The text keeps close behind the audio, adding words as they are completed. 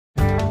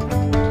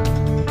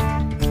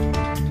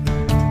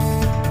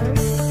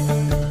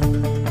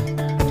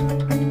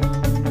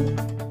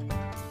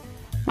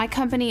My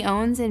company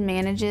owns and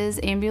manages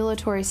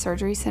ambulatory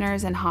surgery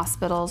centers and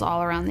hospitals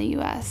all around the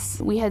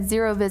U.S. We had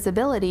zero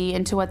visibility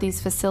into what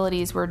these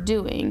facilities were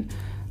doing.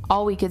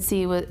 All we could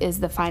see is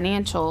the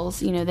financials,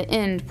 the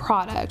end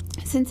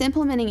product. Since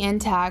implementing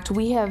Intacct,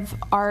 we have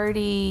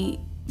already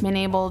been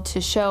able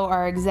to show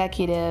our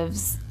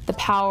executives the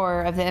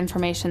power of the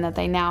information that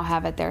they now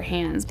have at their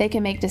hands. They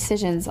can make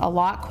decisions a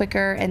lot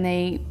quicker, and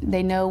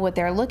they know what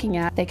they're looking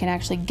at. They can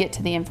actually get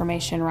to the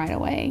information right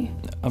away.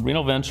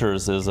 Renal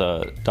Ventures is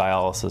a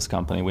dialysis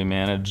company. We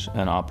manage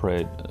and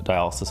operate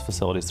dialysis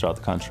facilities throughout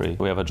the country.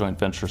 We have a joint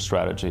venture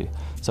strategy.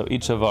 So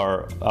each of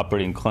our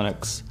operating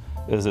clinics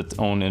is its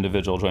own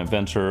individual joint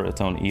venture,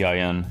 its own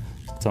EIN,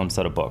 its own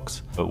set of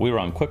books. But we were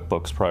on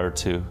QuickBooks prior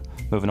to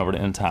moving over to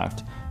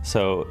Intacct.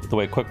 So the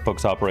way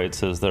QuickBooks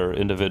operates is they're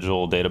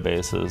individual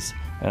databases,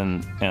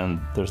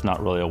 and there's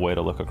not really a way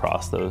to look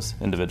across those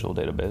individual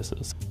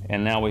databases.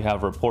 And now we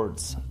have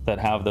reports that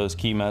have those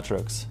key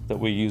metrics that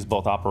we use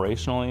both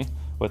operationally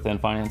within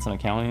finance and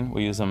accounting.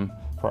 We use them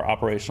for our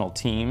operational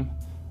team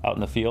out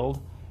in the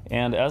field.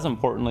 And as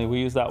importantly,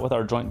 we use that with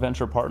our joint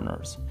venture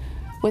partners.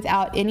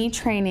 Without any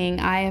training,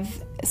 I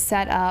have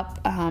set up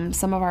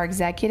some of our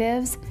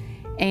executives,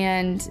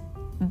 and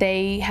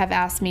they have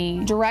asked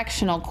me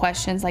directional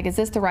questions like, is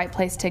this the right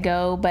place to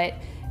go? But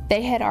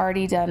they had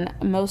already done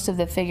most of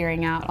the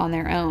figuring out on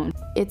their own.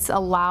 It's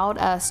allowed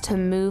us to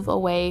move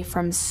away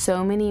from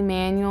so many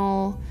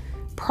manual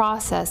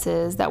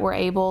processes that we're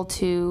able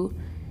to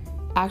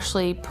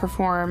actually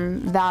perform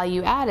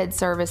value-added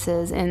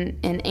services in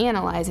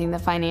analyzing the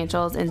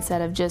financials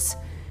instead of just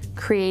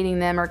creating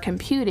them or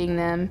computing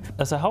them.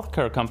 As a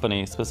healthcare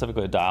company,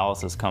 specifically a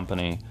dialysis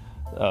company,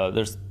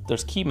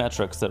 there's key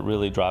metrics that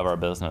really drive our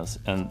business,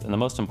 and the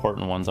most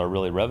important ones are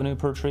really revenue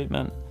per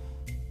treatment,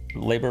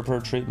 labor per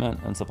treatment,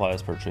 and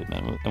supplies per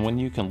treatment. And when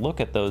you can look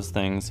at those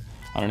things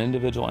on an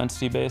individual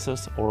entity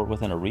basis or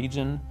within a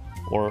region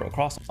or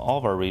across all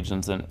of our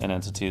regions and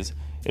entities,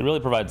 it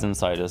really provides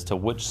insight as to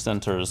which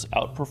centers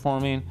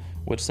outperforming,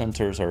 which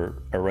centers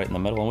are right in the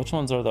middle, and which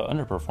ones are the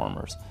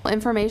underperformers.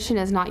 Information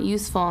is not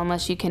useful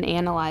unless you can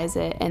analyze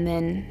it and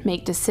then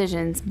make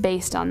decisions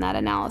based on that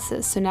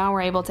analysis. So now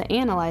we're able to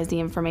analyze the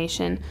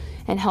information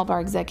and help our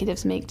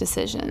executives make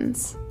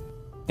decisions.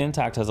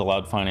 Intacct has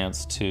allowed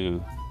finance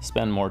to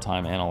spend more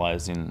time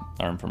analyzing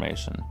our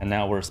information, and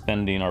now we're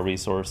spending our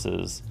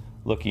resources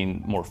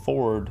looking more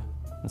forward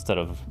instead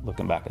of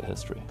looking back at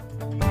history.